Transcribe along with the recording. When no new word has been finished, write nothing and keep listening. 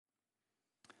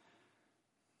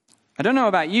I don't know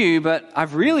about you, but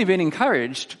I've really been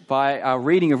encouraged by our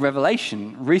reading of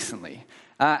Revelation recently.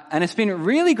 And it's been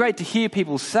really great to hear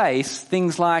people say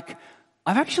things like,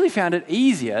 I've actually found it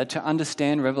easier to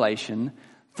understand Revelation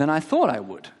than I thought I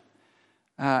would.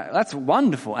 That's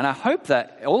wonderful, and I hope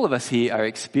that all of us here are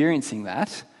experiencing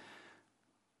that.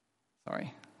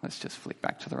 Sorry, let's just flick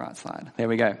back to the right slide. There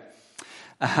we go.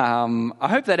 I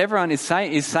hope that everyone is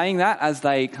saying that as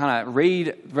they kind of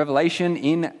read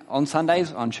Revelation on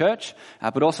Sundays on church,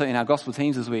 but also in our gospel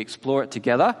teams as we explore it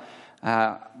together.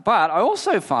 But I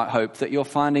also hope that you're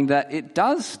finding that it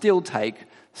does still take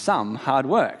some hard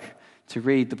work to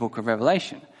read the book of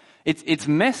Revelation. Its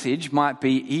message might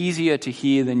be easier to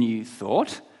hear than you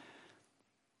thought,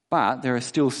 but there are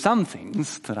still some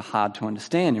things that are hard to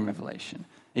understand in Revelation,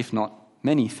 if not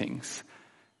many things.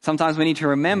 Sometimes we need to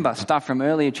remember stuff from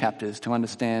earlier chapters to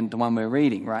understand the one we're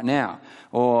reading right now.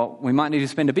 Or we might need to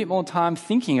spend a bit more time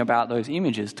thinking about those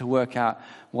images to work out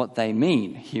what they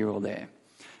mean here or there.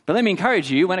 But let me encourage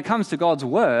you, when it comes to God's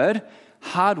word,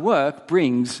 hard work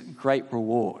brings great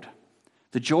reward.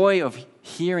 The joy of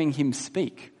hearing him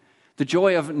speak. The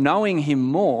joy of knowing him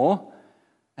more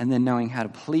and then knowing how to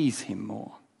please him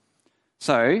more.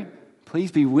 So,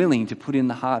 please be willing to put in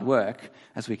the hard work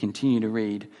as we continue to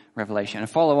read Revelation and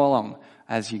follow along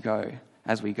as we go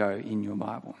in your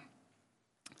Bible.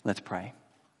 Let's pray.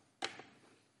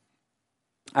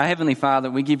 Our Heavenly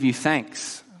Father, we give you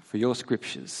thanks for your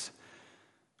scriptures.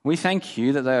 We thank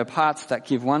you that they are parts that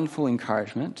give wonderful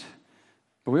encouragement,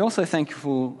 but we also thank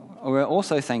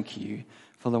you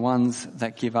for the ones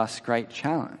that give us great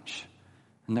challenge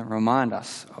and that remind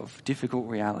us of difficult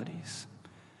realities.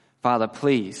 Father,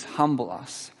 please humble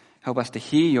us. Help us to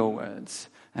hear your words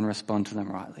and respond to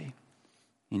them rightly.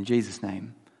 In Jesus'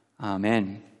 name,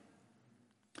 amen.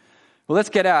 Well, let's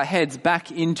get our heads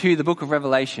back into the book of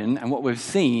Revelation and what we've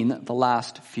seen the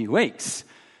last few weeks.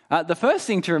 The first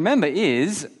thing to remember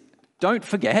is, don't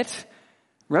forget,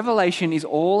 Revelation is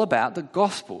all about the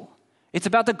gospel. It's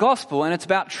about the gospel and it's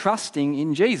about trusting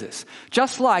in Jesus,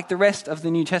 just like the rest of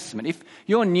the New Testament. If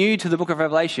you're new to the book of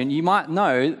Revelation, you might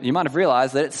have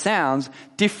realized that it sounds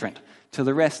different to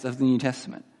the rest of the New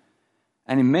Testament.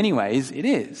 And in many ways, it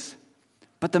is.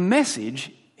 But the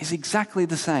message is exactly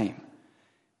the same.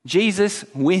 Jesus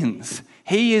wins.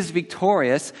 He is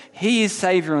victorious. He is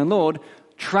Savior and Lord.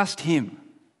 Trust him.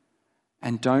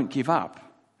 And don't give up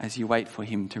as you wait for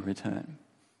him to return.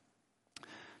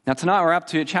 Now tonight we're up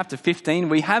to chapter 15.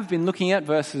 We have been looking at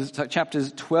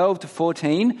chapters 12 to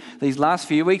 14. These last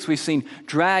few weeks we've seen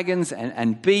dragons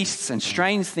and beasts and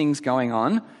strange things going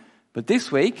on. But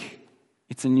this week,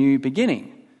 it's a new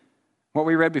beginning. What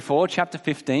we read before, chapter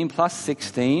 15 plus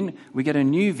 16, we get a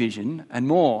new vision and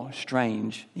more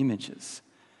strange images.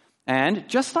 And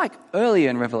just like earlier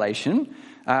in Revelation,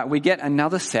 we get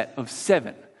another set of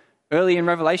 7. Early in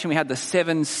Revelation, we had the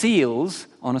 7 seals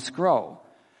on a scroll.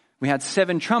 We had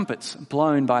 7 trumpets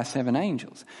blown by 7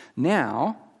 angels.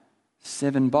 Now,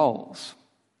 7 bowls.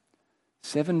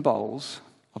 7 bowls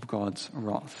of God's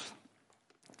wrath.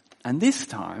 And this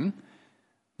time,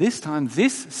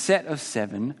 this set of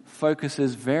 7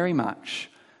 focuses very much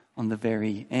on the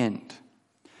very end.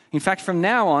 In fact, from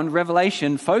now on,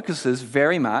 Revelation focuses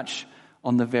very much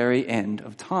on the very end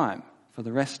of time for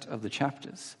the rest of the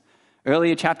chapters.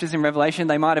 Earlier chapters in Revelation,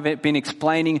 they might have been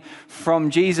explaining from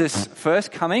Jesus'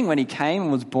 first coming when he came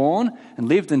and was born and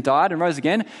lived and died and rose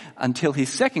again until his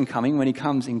second coming when he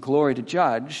comes in glory to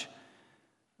judge.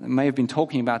 They may have been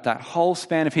talking about that whole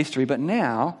span of history, but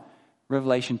now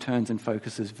Revelation turns and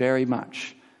focuses very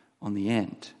much on the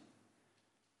end.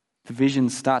 The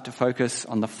visions start to focus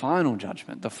on the final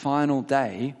judgment, the final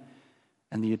day,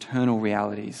 and the eternal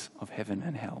realities of heaven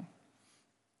and hell.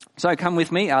 So come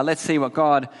with me, let's see what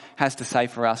God has to say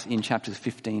for us in chapters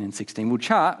 15 and 16.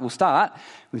 We'll start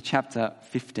with chapter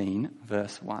 15,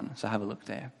 verse 1. So have a look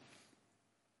there.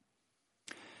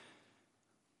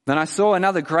 Then I saw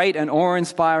another great and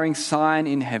awe-inspiring sign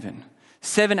in heaven.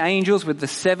 7 angels with the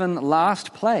 7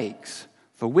 last plagues,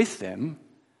 for with them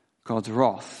God's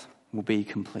wrath will be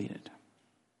completed.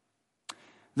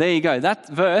 There you go. That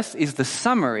verse is the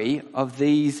summary of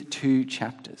these 2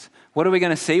 chapters. What are we going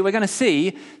to see? We're going to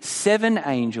see 7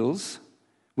 angels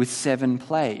with 7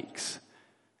 plagues,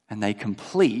 and they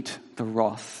complete the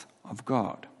wrath of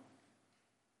God.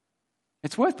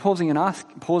 It's worth pausing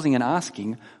and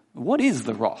asking, what is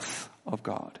the wrath of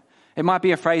God? It might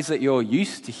be a phrase that you're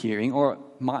used to hearing, or it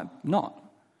might not.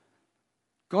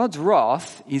 God's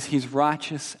wrath is his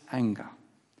righteous anger.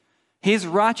 His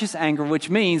righteous anger, which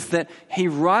means that he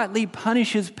rightly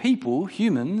punishes people,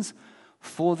 humans,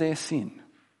 for their sin.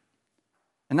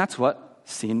 And that's what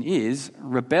sin is,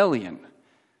 rebellion.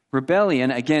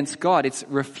 rebellion against God. It's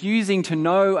refusing to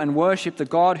know and worship the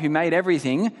God who made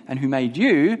everything and who made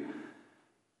you.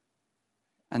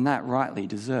 And that rightly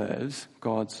deserves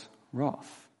God's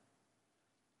wrath.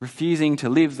 Refusing to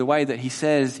live the way that he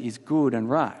says is good and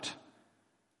right.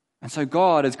 And so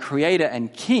God, as creator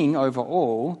and king over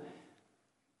all,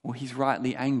 well, he's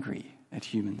rightly angry at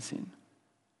human sin.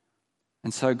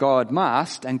 And so God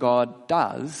must, and God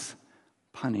does,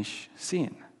 punish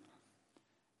sin.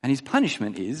 And his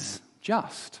punishment is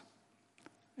just.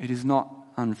 It is not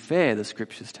unfair, the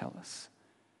scriptures tell us.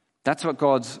 That's what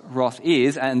God's wrath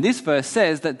is. And this verse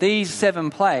says that these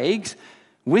 7 plagues,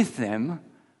 with them,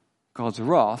 God's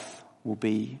wrath will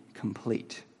be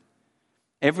complete.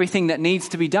 Everything that needs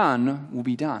to be done will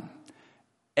be done.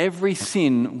 Every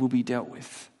sin will be dealt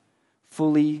with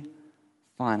fully,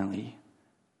 finally,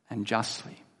 and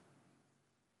justly.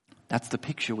 That's the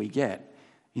picture we get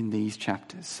in these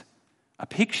chapters. A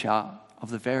picture of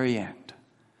the very end,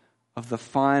 of the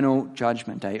final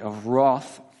judgment day, of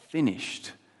wrath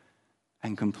finished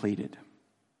and completed.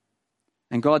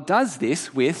 And God does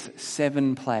this with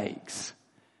 7 plagues.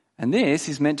 And this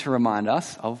is meant to remind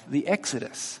us of the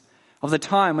Exodus, of the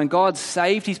time when God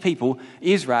saved his people,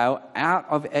 Israel, out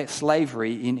of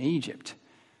slavery in Egypt.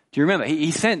 Do you remember?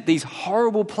 He sent these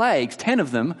horrible plagues, 10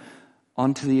 of them,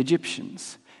 onto the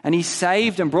Egyptians. And he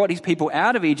saved and brought his people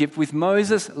out of Egypt with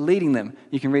Moses leading them.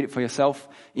 You can read it for yourself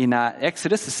in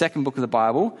Exodus, the 2nd book of the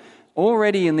Bible.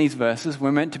 Already in these verses,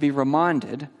 we're meant to be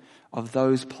reminded of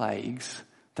those plagues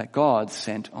that God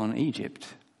sent on Egypt,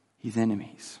 his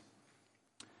enemies.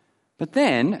 But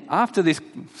then, after this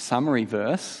summary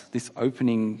verse, this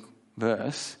opening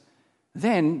verse,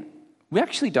 then we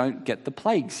actually don't get the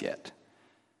plagues yet.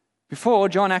 Before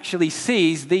John actually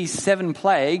sees these 7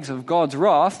 plagues of God's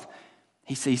wrath,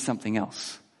 he sees something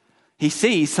else. He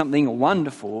sees something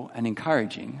wonderful and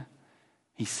encouraging.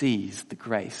 He sees the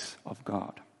grace of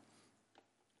God.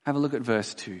 Have a look at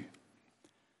verse 2.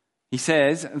 He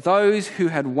says, "Those who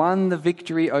had won the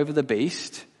victory over the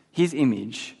beast, his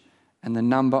image, and the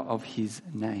number of his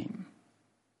name."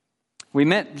 We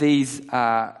met these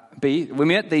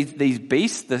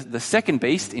beasts, the second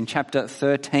beast in chapter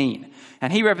 13.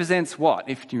 And he represents what,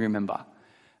 if you remember?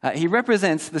 He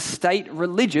represents the state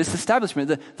religious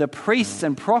establishment, the priests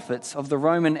and prophets of the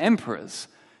Roman emperors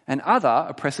and other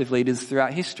oppressive leaders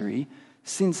throughout history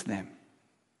since then.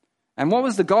 And what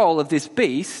was the goal of this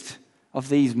beast, of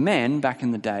these men back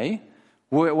in the day?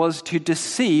 Well, it was to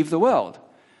deceive the world,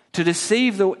 to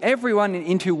deceive everyone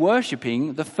into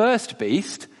worshipping the first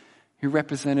beast who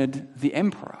represented the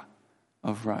emperor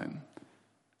of Rome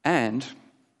and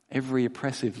every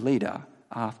oppressive leader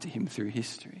after him through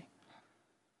history.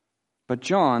 But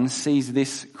John sees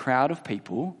this crowd of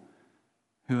people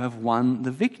who have won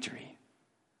the victory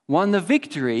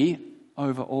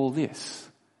over all this,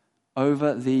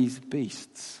 over these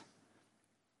beasts.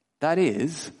 That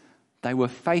is, they were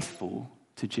faithful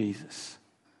to Jesus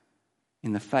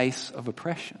in the face of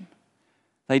oppression.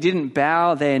 They didn't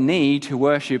bow their knee to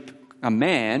worship a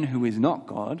man who is not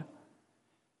God.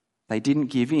 They didn't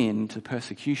give in to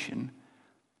persecution,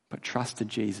 but trusted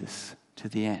Jesus to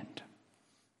the end.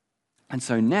 And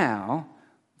so now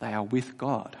they are with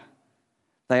God.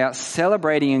 They are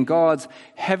celebrating in God's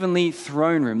heavenly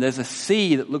throne room. There's a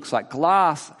sea that looks like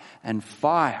glass and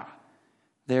fire.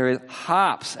 There is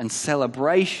harps and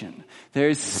celebration. There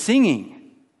is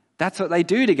singing. That's what they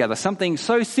do together. Something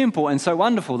so simple and so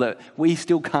wonderful that we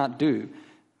still can't do,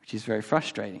 which is very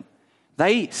frustrating.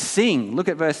 They sing, look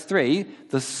at verse 3,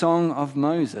 the song of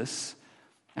Moses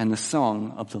and the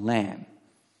song of the Lamb.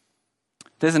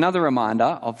 There's another reminder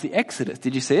of the Exodus.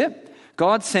 Did you see it?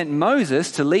 God sent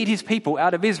Moses to lead his people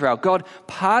out of Israel. God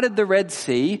parted the Red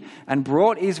Sea and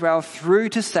brought Israel through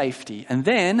to safety. And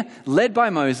then, led by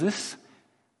Moses,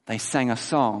 they sang a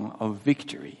song of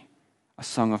victory, a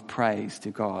song of praise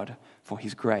to God for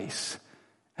his grace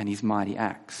and his mighty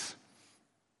acts.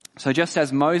 So just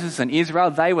as Moses and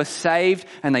Israel, they were saved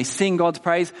and they sing God's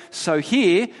praise, so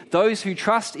here, those who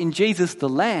trust in Jesus the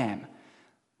Lamb,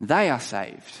 they are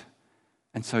saved.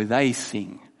 And so they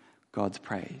sing God's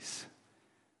praise.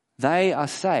 They are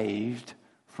saved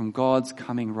from God's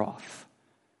coming wrath.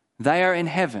 They are in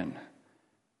heaven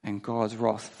and God's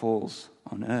wrath falls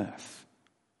on earth.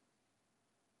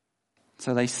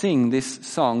 So they sing this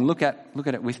song. Look at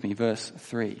it with me, verse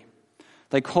 3.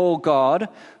 They call God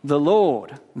the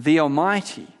Lord, the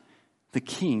Almighty, the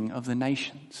King of the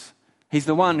nations. He's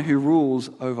the one who rules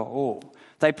over all.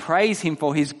 They praise him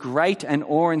for his great and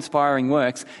awe-inspiring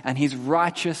works and his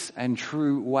righteous and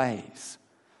true ways.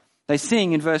 They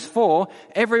sing in verse 4,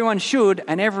 everyone should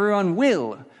and everyone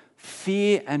will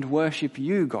fear and worship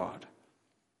you, God.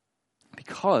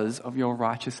 because of your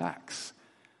righteous acts,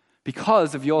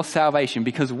 because of your salvation,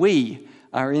 because we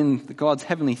are in God's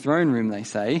heavenly throne room, they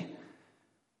say,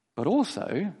 but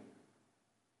also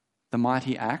the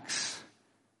mighty acts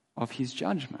of his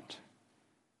judgment,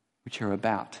 which are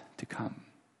about to come.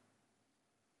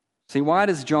 See, why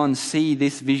does John see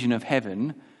this vision of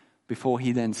heaven before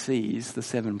he then sees the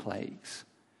 7 plagues?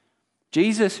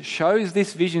 Jesus shows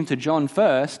this vision to John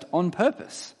first on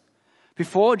purpose.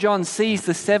 Before John sees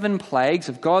the 7 plagues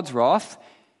of God's wrath,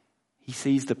 he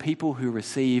sees the people who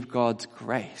receive God's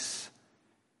grace,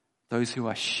 those who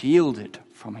are shielded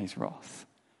from his wrath,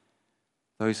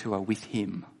 those who are with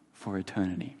him for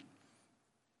eternity.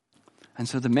 And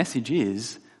so the message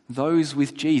is, those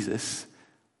with Jesus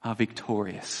are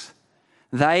victorious.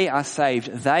 They are saved.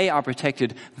 They are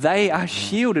protected. They are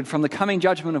shielded from the coming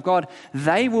judgment of God.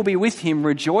 They will be with him,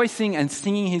 rejoicing and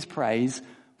singing his praise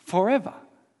forever.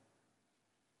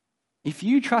 If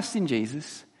you trust in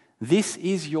Jesus, this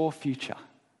is your future.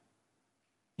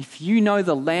 If you know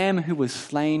the Lamb who was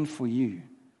slain for you,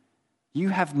 you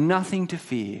have nothing to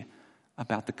fear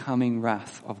about the coming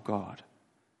wrath of God,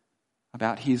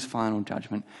 about his final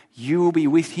judgment. You will be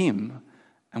with him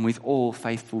and with all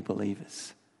faithful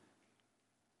believers.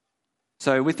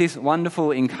 So with this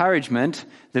wonderful encouragement,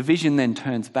 the vision then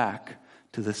turns back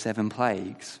to the 7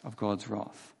 plagues of God's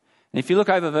wrath. And if you look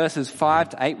over verses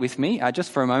 5 to 8 with me,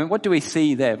 just for a moment, what do we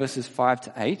see there? Verses 5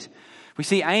 to 8. We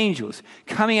see angels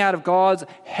coming out of God's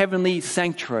heavenly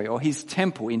sanctuary or his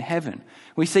temple in heaven.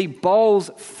 We see bowls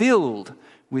filled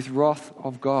with wrath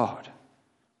of God.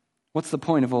 What's the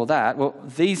point of all that? Well,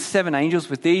 these 7 angels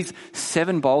with these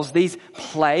 7 bowls, these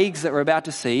plagues that we're about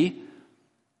to see,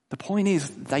 the point is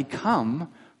they come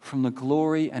from the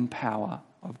glory and power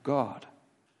of God.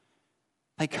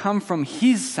 They come from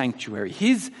his sanctuary,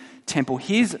 his temple,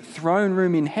 his throne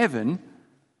room in heaven.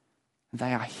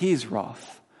 They are his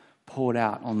wrath poured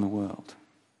out on the world.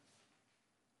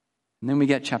 And then we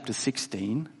get chapter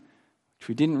 16, which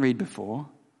we didn't read before.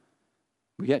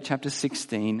 We get chapter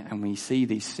 16 and we see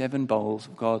these 7 bowls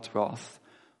of God's wrath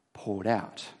poured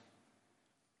out.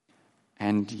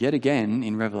 And yet again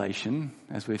in Revelation,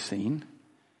 as we've seen,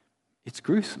 it's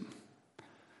gruesome.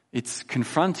 It's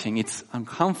confronting, it's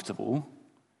uncomfortable,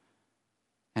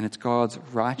 and it's God's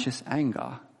righteous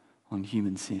anger on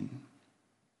human sin.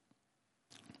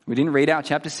 We didn't read out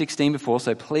chapter 16 before,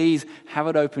 so please have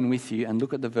it open with you and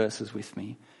look at the verses with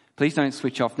me. Please don't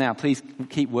switch off now. Please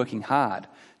keep working hard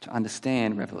to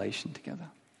understand Revelation together.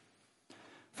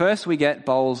 First, we get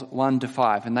bowls 1 to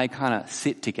 5, and they kind of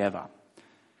sit together,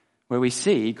 where we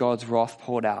see God's wrath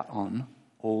poured out on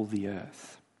all the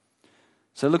earth.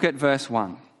 So look at verse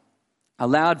 1. A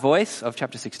loud voice of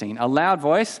chapter 16, a loud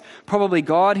voice, probably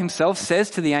God himself, says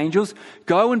to the angels,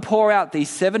 "Go and pour out these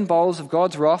 7 bowls of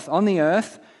God's wrath on the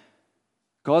earth."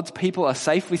 God's people are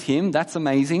safe with him. That's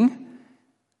amazing.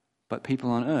 But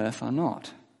people on earth are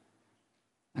not.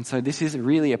 And so this is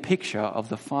really a picture of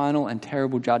the final and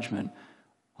terrible judgment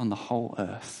on the whole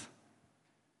earth.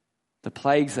 The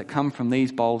plagues that come from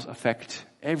these bowls affect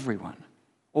everyone,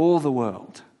 all the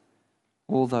world,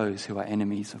 all those who are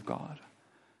enemies of God.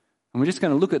 And we're just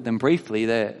going to look at them briefly.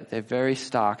 They're very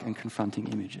stark and confronting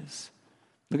images.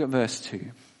 Look at verse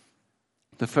 2.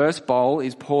 The first bowl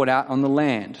is poured out on the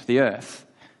land, the earth,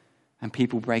 and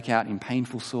people break out in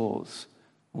painful sores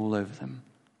all over them.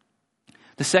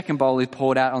 The second bowl is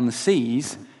poured out on the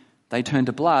seas. They turn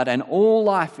to blood, and all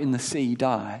life in the sea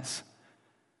dies.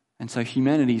 And so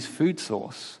humanity's food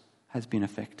source has been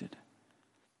affected.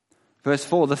 Verse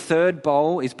 4, the third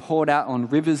bowl is poured out on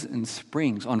rivers and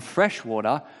springs, on fresh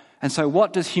water. And so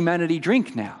what does humanity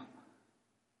drink now?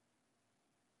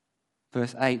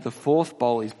 Verse 8, the fourth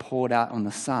bowl is poured out on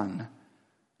the sun,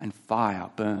 and fire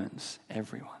burns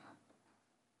everyone.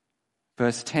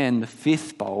 Verse 10, the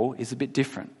fifth bowl is a bit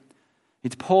different.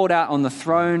 It's poured out on the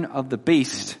throne of the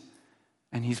beast,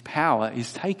 and his power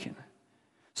is taken.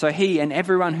 So he and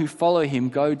everyone who follow him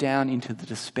go down into the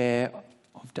despair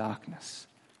of darkness.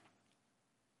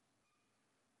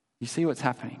 You see what's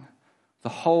happening? The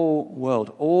whole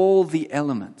world, all the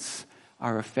elements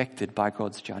are affected by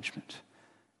God's judgment.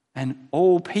 And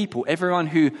all people, everyone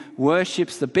who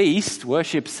worships the beast,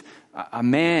 worships a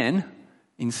man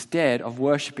instead of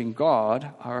worshipping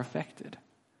God, are affected.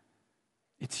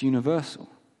 It's universal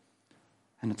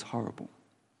and it's horrible.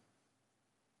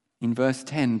 In verse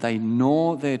 10, they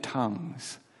gnaw their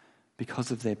tongues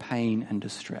because of their pain and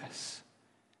distress.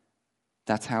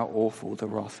 That's how awful the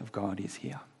wrath of God is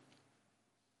here.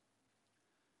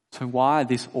 So why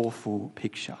this awful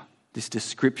picture, this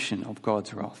description of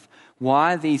God's wrath?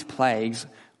 Why these plagues?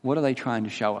 What are they trying to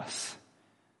show us?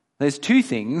 There's two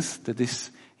things that this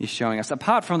is showing us.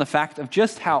 Apart from the fact of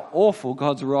just how awful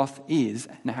God's wrath is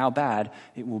and how bad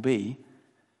it will be,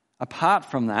 apart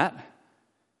from that,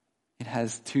 it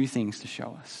has two things to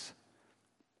show us.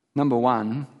 Number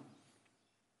one,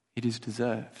 it is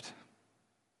deserved.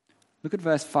 Look at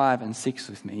verse 5 and 6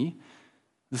 with me.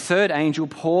 The third angel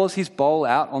pours his bowl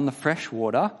out on the fresh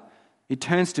water. It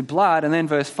turns to blood. And then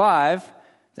verse 5,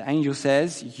 the angel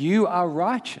says, "You are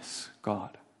righteous,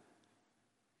 God.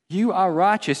 You are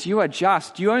righteous. You are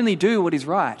just. You only do what is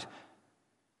right.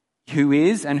 Who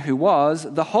is and who was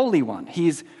the Holy One. He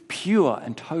is pure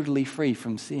and totally free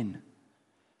from sin.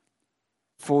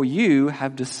 For you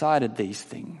have decided these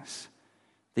things,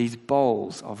 these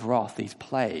bowls of wrath, these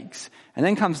plagues." And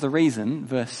then comes the reason,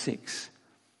 verse 6.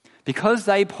 Because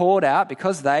they,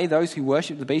 those who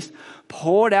worship the beast,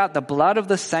 poured out the blood of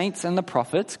the saints and the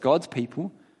prophets, God's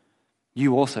people,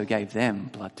 you also gave them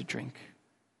blood to drink.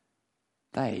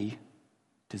 They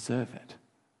deserve it.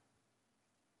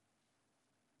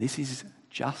 This is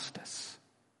justice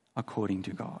according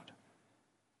to God.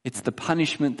 It's the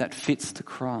punishment that fits the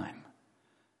crime.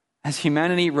 As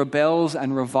humanity rebels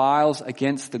and reviles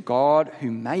against the God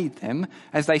who made them,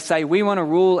 as they say, we want to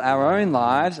rule our own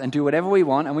lives and do whatever we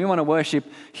want, and we want to worship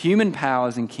human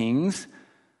powers and kings,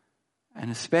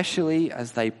 and especially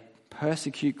as they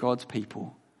persecute God's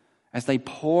people, as they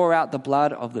pour out the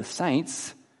blood of the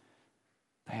saints,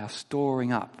 they are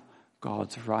storing up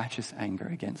God's righteous anger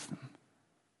against them.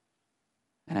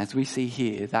 And as we see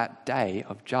here, that day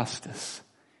of justice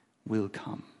will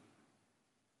come.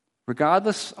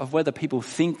 Regardless of whether people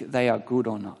think they are good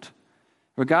or not,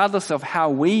 regardless of how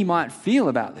we might feel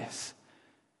about this,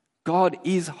 God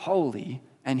is holy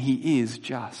and he is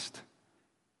just.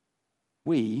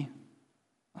 We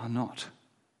are not.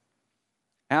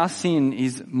 Our sin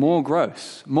is more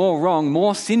gross, more wrong,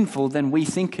 more sinful than we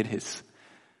think it is.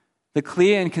 The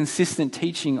clear and consistent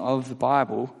teaching of the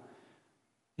Bible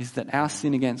is that our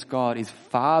sin against God is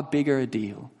far bigger a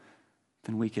deal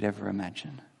than we could ever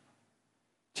imagine.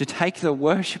 To take the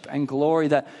worship and glory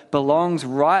that belongs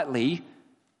rightly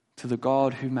to the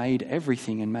God who made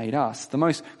everything and made us, the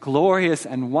most glorious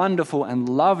and wonderful and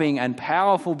loving and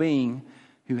powerful being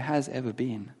who has ever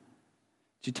been.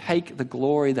 To take the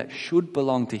glory that should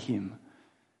belong to him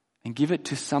and give it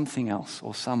to something else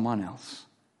or someone else.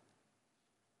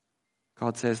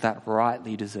 God says that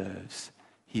rightly deserves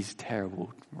his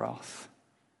terrible wrath,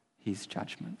 his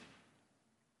judgment.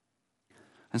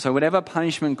 And so whatever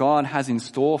punishment God has in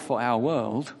store for our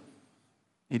world,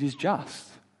 it is just.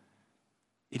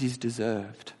 It is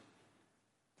deserved.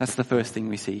 That's the first thing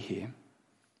we see here.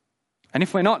 And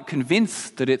if we're not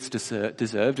convinced that it's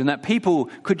deserved and that people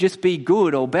could just be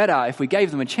good or better if we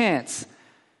gave them a chance,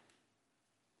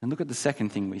 then look at the second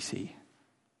thing we see.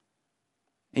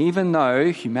 Even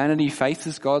though humanity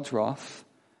faces God's wrath,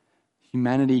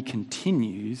 humanity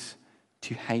continues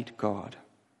to hate God.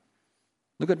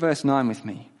 Look at verse 9 with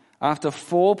me. After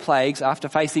 4 plagues, after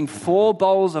facing 4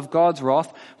 bowls of God's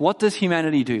wrath, what does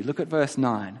humanity do? Look at verse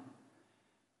 9.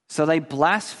 So they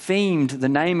blasphemed the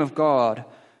name of God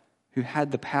who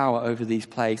had the power over these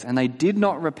plagues, and they did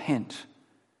not repent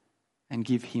and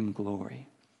give him glory.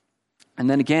 And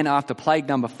then again, after plague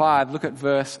number 5, look at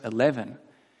verse 11.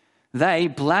 They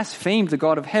blasphemed the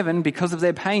God of heaven because of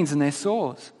their pains and their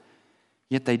sores,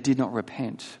 yet they did not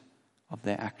repent of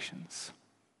their actions.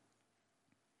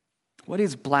 What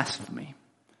is blasphemy?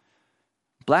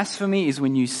 Blasphemy is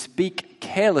when you speak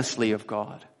carelessly of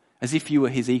God, as if you were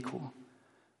his equal.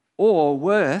 Or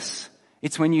worse,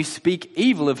 it's when you speak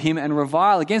evil of him and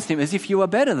revile against him as if you are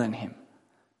better than him.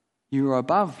 You are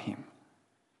above him.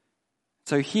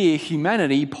 So here,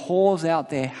 humanity pours out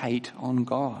their hate on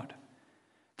God.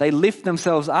 They lift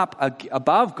themselves up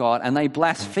above God and they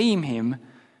blaspheme him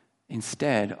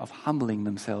instead of humbling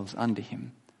themselves under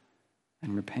him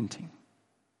and repenting.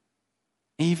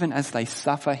 Even as they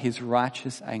suffer his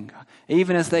righteous anger,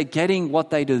 even as they're getting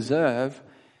what they deserve,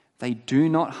 they do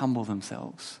not humble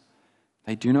themselves.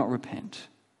 They do not repent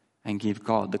and give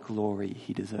God the glory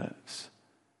he deserves.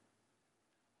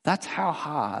 That's how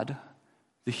hard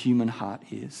the human heart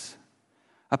is.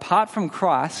 Apart from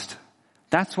Christ,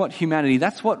 that's what humanity,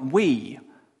 that's what we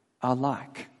are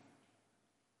like.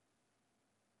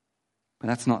 But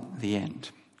that's not the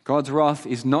end. God's wrath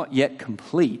is not yet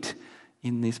complete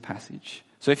in this passage.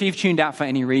 So if you've tuned out for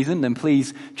any reason, then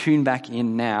please tune back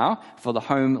in now for the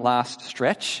home last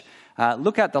stretch.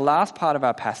 Look at the last part of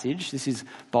our passage. This is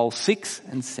bowl 6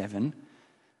 and 7,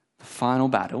 the final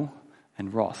battle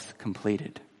and wrath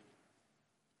completed.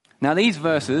 Now these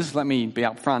verses, let me be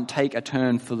up front, take a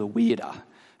turn for the weirder,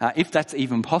 if that's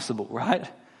even possible, right?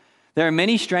 There are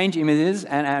many strange images,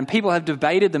 and people have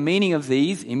debated the meaning of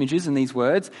these images and these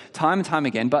words time and time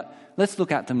again, but let's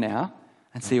look at them now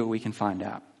and see what we can find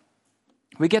out.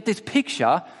 We get this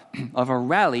picture of a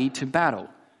rally to battle.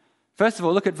 First of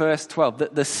all, look at verse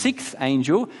 12. The sixth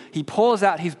angel, he pours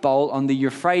out his bowl on the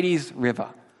Euphrates River,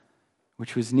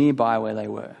 which was nearby where they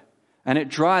were, and it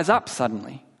dries up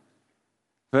suddenly.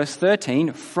 Verse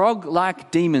 13,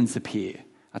 frog-like demons appear.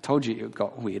 I told you it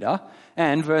got weirder.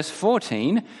 And verse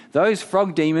 14, those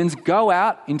frog demons go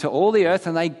out into all the earth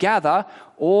and they gather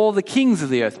all the kings of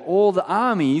the earth, all the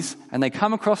armies, and they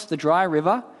come across the dry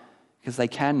river, because they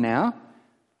can now,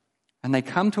 and they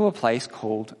come to a place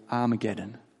called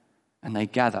Armageddon, and they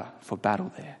gather for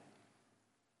battle there.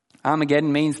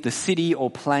 Armageddon means the city or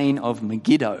plain of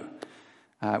Megiddo,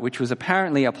 which was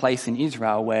apparently a place in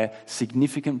Israel where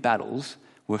significant battles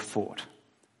were fought.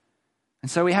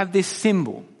 And so we have this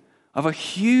symbol of a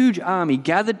huge army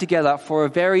gathered together for a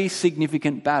very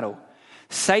significant battle.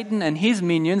 Satan and his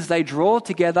minions, they draw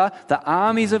together the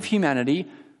armies of humanity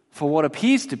for what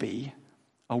appears to be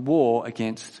a war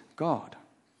against God.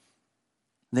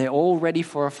 They're all ready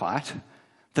for a fight.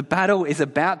 The battle is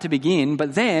about to begin,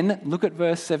 but then look at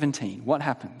verse 17. What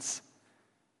happens?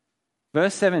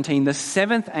 Verse 17, the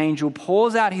seventh angel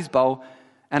pours out his bowl,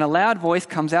 and a loud voice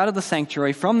comes out of the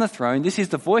sanctuary from the throne. This is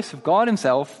the voice of God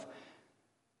himself.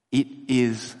 It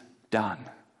is done.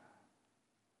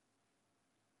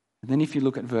 And then if you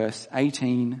look at verse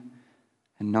 18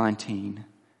 and 19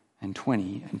 and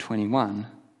 20 and 21,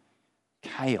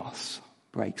 chaos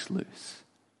breaks loose.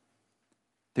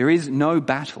 There is no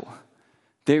battle.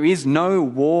 There is no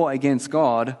war against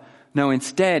God. No,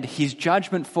 instead, his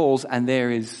judgment falls and there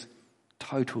is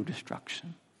total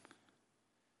destruction.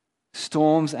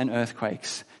 Storms and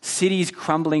earthquakes, cities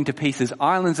crumbling to pieces,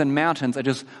 islands and mountains are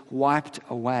just wiped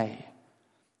away.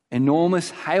 Enormous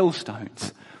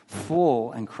hailstones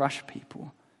fall and crush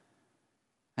people.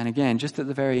 And again, just at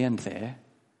the very end there,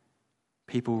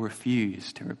 people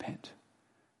refuse to repent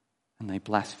and they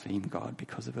blaspheme God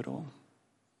because of it all.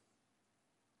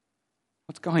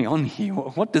 What's going on here?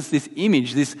 What does this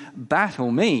image, this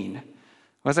battle mean?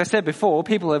 Well, as I said before,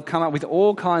 people have come up with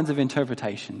all kinds of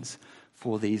interpretations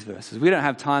for these verses. We don't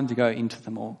have time to go into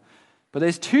them all. But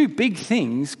there's two big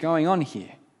things going on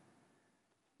here.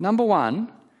 Number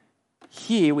one,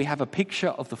 here we have a picture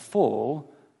of the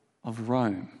fall of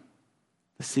Rome,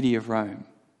 the city of Rome.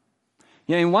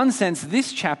 You know, in one sense,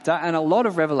 this chapter and a lot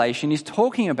of Revelation is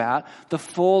talking about the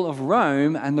fall of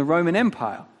Rome and the Roman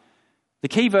Empire. The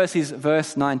key verse is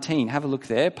verse 19. Have a look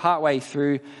there, partway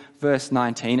through verse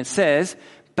 19. It says,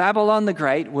 Babylon the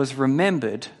Great was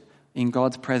remembered in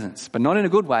God's presence, but not in a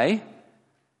good way.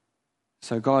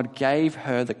 So God gave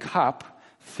her the cup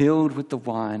filled with the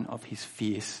wine of his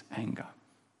fierce anger.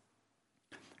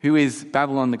 Who is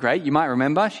Babylon the Great? You might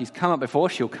remember, she's come up before,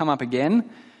 she'll come up again.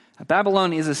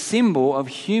 Babylon is a symbol of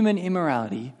human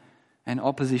immorality and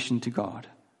opposition to God.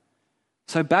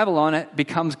 So Babylon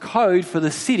becomes code for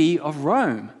the city of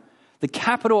Rome, the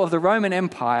capital of the Roman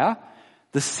Empire,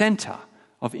 the center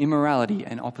of immorality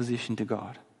and opposition to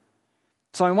God.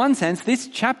 So in one sense, this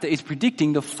chapter is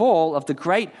predicting the fall of the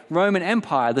great Roman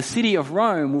Empire. The city of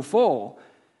Rome will fall.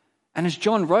 And as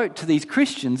John wrote to these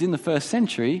Christians in the first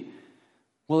century,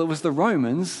 well, it was the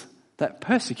Romans that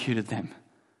persecuted them.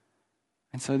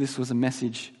 And so this was a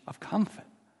message of comfort.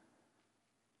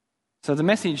 So the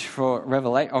message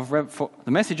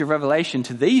of Revelation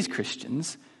to these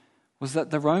Christians was that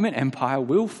the Roman Empire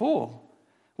will fall.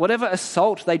 Whatever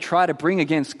assault they try to bring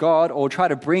against God or try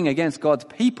to bring against God's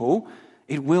people,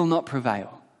 it will not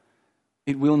prevail.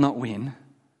 It will not win.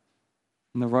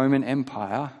 And the Roman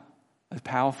Empire, as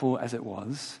powerful as it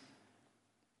was,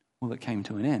 well, it came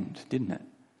to an end, didn't it?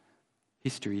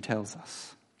 History tells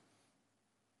us.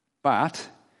 But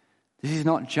this is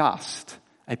not just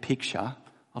a picture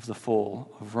of the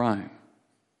fall of Rome.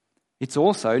 It's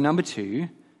also, number two,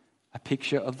 a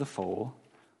picture of the fall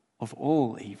of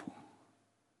all evil.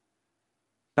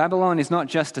 Babylon is not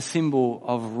just a symbol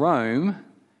of Rome,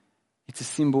 it's a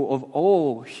symbol of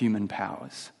all human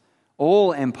powers,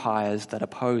 all empires that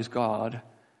oppose God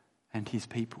and his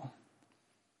people.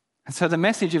 And so the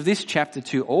message of this chapter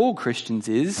to all Christians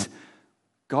is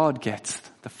God gets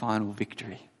the final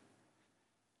victory.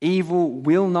 Evil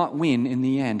will not win in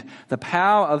the end. The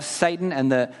power of Satan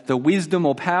and the wisdom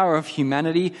or power of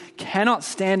humanity cannot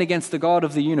stand against the God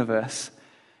of the universe.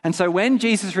 And so when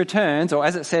Jesus returns, or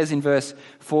as it says in verse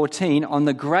 14, on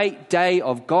the great day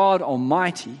of God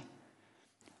Almighty,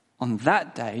 on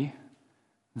that day,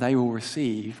 they will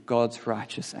receive God's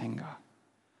righteous anger,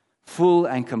 full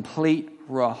and complete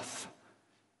wrath,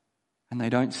 and they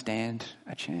don't stand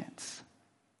a chance.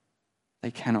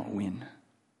 they cannot win.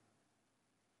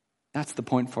 That's the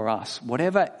point for us.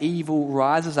 Whatever evil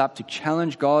rises up to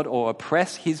challenge God or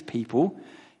oppress his people,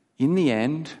 in the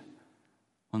end,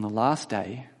 on the last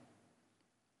day,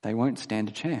 they won't stand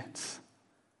a chance.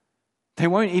 There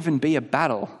won't even be a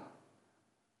battle.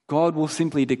 God will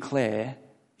simply declare,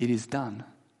 it is done,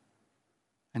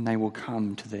 and they will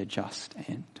come to their just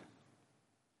end.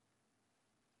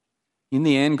 In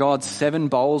the end, God's 7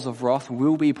 bowls of wrath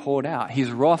will be poured out.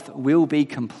 His wrath will be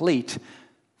complete,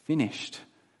 finished.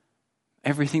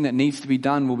 Everything that needs to be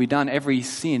done will be done. Every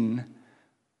sin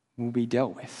will be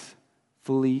dealt with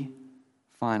fully,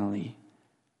 finally,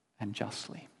 and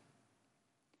justly.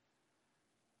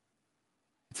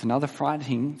 It's another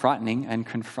frightening and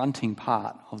confronting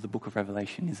part of the book of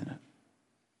Revelation, isn't it?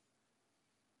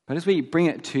 But as we bring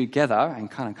it together and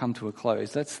kind of come to a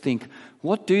close, let's think,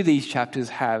 what do these chapters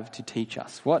have to teach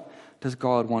us? What does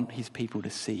God want his people to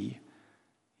see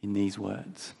in these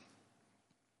words?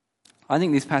 I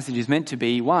think this passage is meant to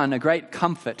be, 1, a great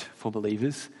comfort for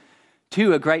believers,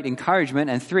 2, a great encouragement,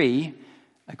 and 3,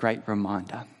 a great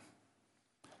reminder.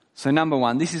 So number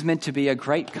 1, this is meant to be a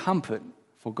great comfort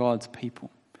for God's people.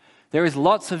 There is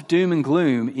lots of doom and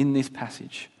gloom in this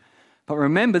passage. But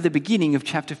remember the beginning of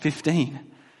chapter 15.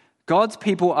 God's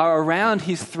people are around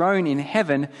his throne in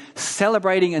heaven,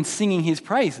 celebrating and singing his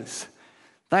praises.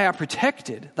 They are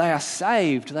protected, they are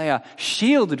saved, they are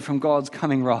shielded from God's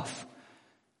coming wrath.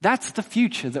 That's the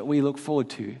future that we look forward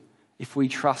to if we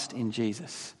trust in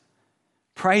Jesus.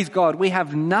 Praise God, we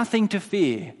have nothing to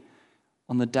fear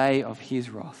on the day of his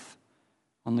wrath,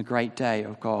 on the great day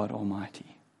of God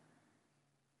Almighty.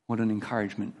 What an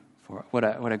encouragement for us.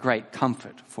 What a great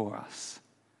comfort for us.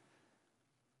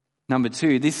 Number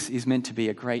 2, this is meant to be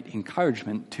a great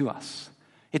encouragement to us.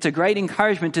 It's a great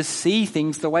encouragement to see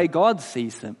things the way God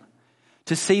sees them,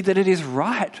 to see that it is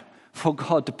right for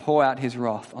God to pour out his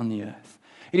wrath on the earth.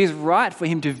 It is right for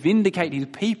him to vindicate his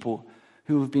people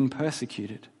who have been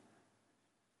persecuted.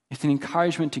 It's an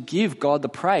encouragement to give God the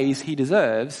praise he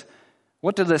deserves.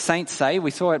 What do the saints say?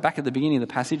 We saw it back at the beginning of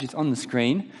the passage. It's on the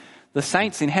screen. The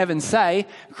saints in heaven say,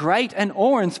 "Great and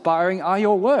awe-inspiring are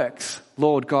your works,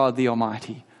 Lord God the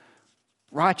Almighty.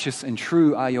 Righteous and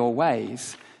true are your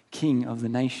ways, King of the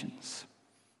nations."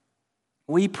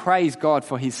 We praise God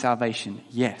for his salvation,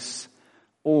 yes,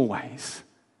 always.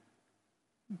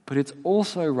 But it's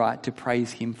also right to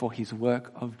praise him for his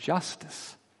work of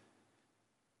justice.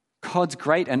 God's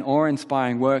great and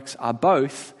awe-inspiring works are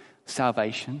both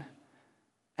salvation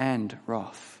and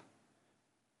wrath,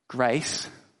 grace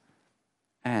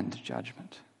and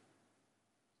judgment.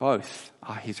 Both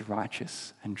are his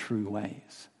righteous and true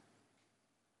ways.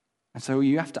 And so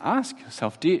you have to ask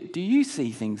yourself, do you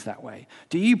see things that way?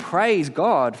 Do you praise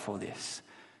God for this?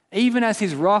 Even as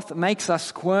his wrath makes us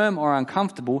squirm or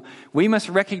uncomfortable, we must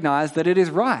recognize that it is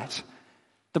right.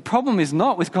 The problem is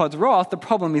not with God's wrath, the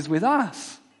problem is with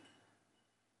us.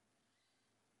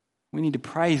 We need to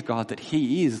praise God that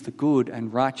he is the good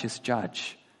and righteous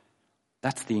judge.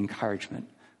 That's the encouragement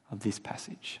of this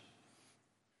passage.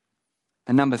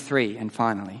 And number 3, and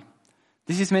finally,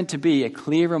 this is meant to be a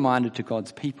clear reminder to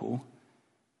God's people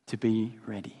to be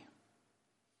ready.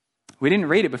 We didn't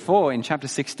read it before in chapter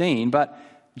 16, but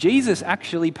Jesus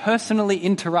actually personally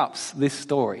interrupts this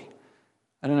story.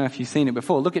 I don't know if you've seen it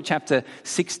before. Look at chapter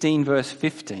 16, verse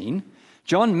 15.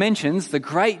 John mentions the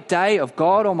great day of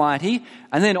God Almighty,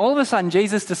 and then all of a sudden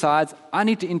Jesus decides, I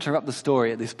need to interrupt the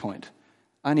story at this point.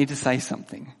 I need to say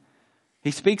something.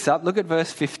 He speaks up. Look at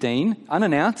verse 15,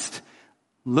 unannounced.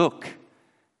 "Look,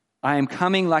 I am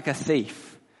coming like a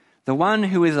thief. The one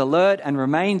who is alert and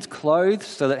remains clothed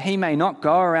so that he may not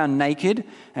go around naked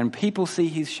and people see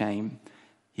his shame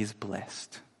is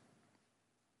blessed."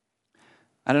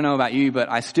 I don't know about you, but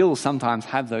I still sometimes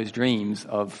have those dreams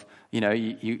of,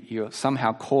 you're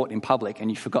somehow caught in public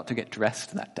and you forgot to get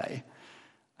dressed that day.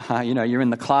 You're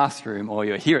in the classroom or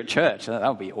you're here at church. That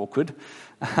would be awkward.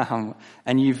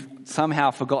 And you've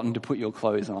somehow forgotten to put your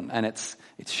clothes on. And it's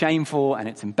shameful and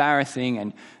it's embarrassing.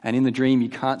 And in the dream, you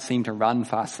can't seem to run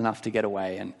fast enough to get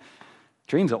away. And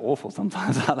dreams are awful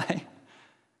sometimes, aren't they?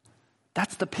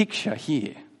 That's the picture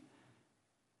here.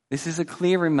 This is a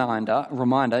clear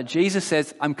reminder. Jesus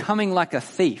says, I'm coming like a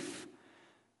thief.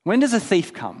 When does a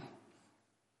thief come?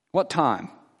 What time?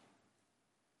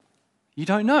 You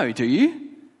don't know, do you?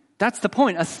 That's the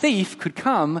point. A thief could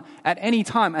come at any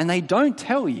time and they don't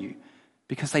tell you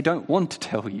because they don't want to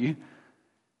tell you.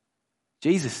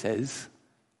 Jesus says,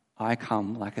 I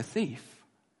come like a thief.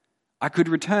 I could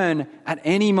return at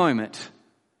any moment.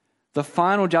 The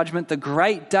final judgment, the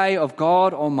great day of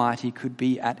God Almighty could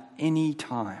be at any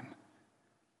time.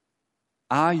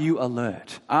 Are you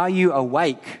alert? Are you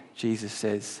awake? Jesus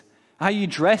says. Are you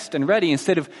dressed and ready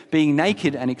instead of being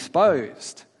naked and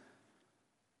exposed?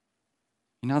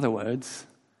 In other words,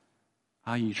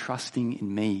 are you trusting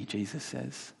in me? Jesus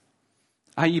says.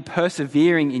 Are you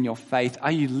persevering in your faith?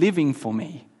 Are you living for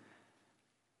me?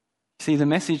 See, the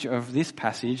message of this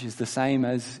passage is the same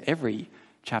as every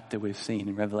chapter we've seen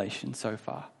in Revelation so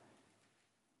far.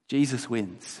 Jesus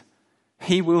wins.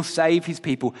 He will save his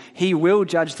people. He will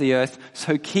judge the earth.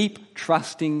 So keep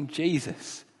trusting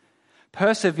Jesus.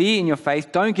 Persevere in your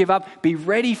faith. Don't give up. Be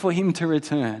ready for him to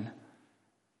return.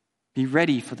 Be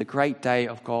ready for the great day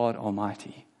of God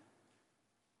Almighty,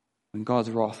 when God's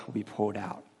wrath will be poured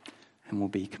out and will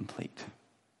be complete.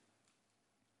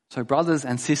 So brothers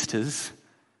and sisters,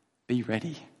 be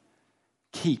ready.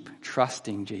 Keep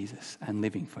trusting Jesus and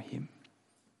living for him.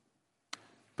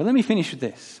 But let me finish with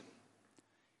this.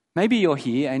 Maybe you're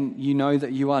here and you know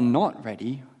that you are not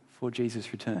ready for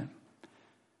Jesus' return,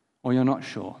 or you're not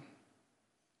sure.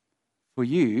 For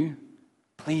you,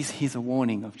 please hear the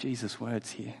warning of Jesus'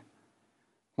 words here.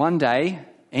 One day,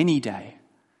 any day,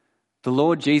 the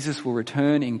Lord Jesus will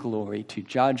return in glory to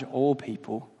judge all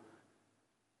people.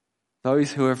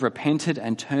 Those who have repented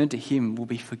and turned to him will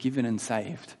be forgiven and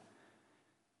saved,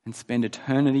 and spend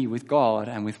eternity with God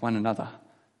and with one another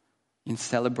in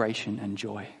celebration and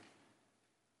joy.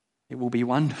 It will be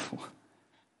wonderful.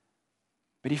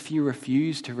 But if you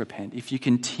refuse to repent, if you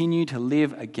continue to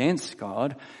live against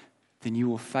God, then you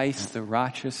will face the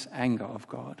righteous anger of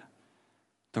God,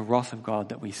 the wrath of God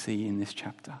that we see in this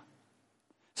chapter.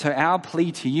 So our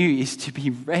plea to you is to be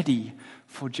ready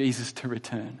for Jesus to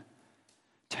return.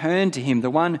 Turn to him, the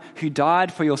one who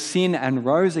died for your sin and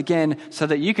rose again so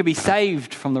that you could be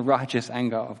saved from the righteous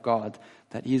anger of God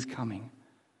that is coming.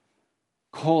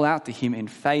 Call out to him in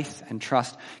faith and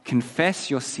trust. Confess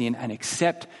your sin and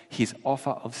accept his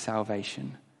offer of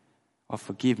salvation, of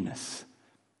forgiveness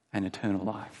and eternal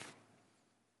life.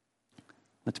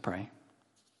 Let's pray.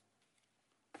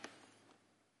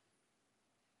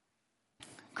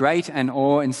 Great and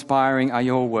awe-inspiring are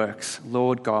your works,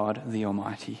 Lord God the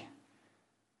Almighty.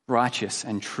 Righteous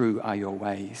and true are your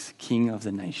ways, King of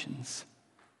the nations.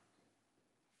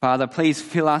 Father, please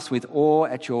fill us with awe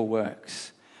at your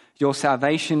works, your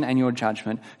salvation and your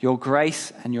judgment, your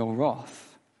grace and your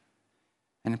wrath.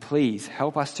 And please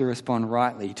help us to respond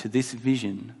rightly to this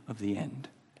vision of the end.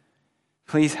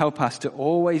 Please help us to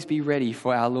always be ready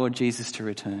for our Lord Jesus to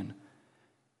return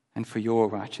and for your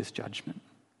righteous judgment.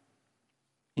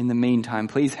 In the meantime,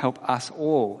 please help us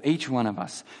all, each one of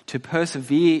us, to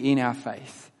persevere in our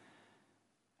faith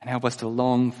and help us to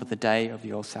long for the day of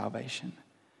your salvation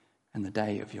and the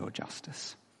day of your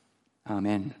justice.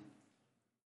 Amen.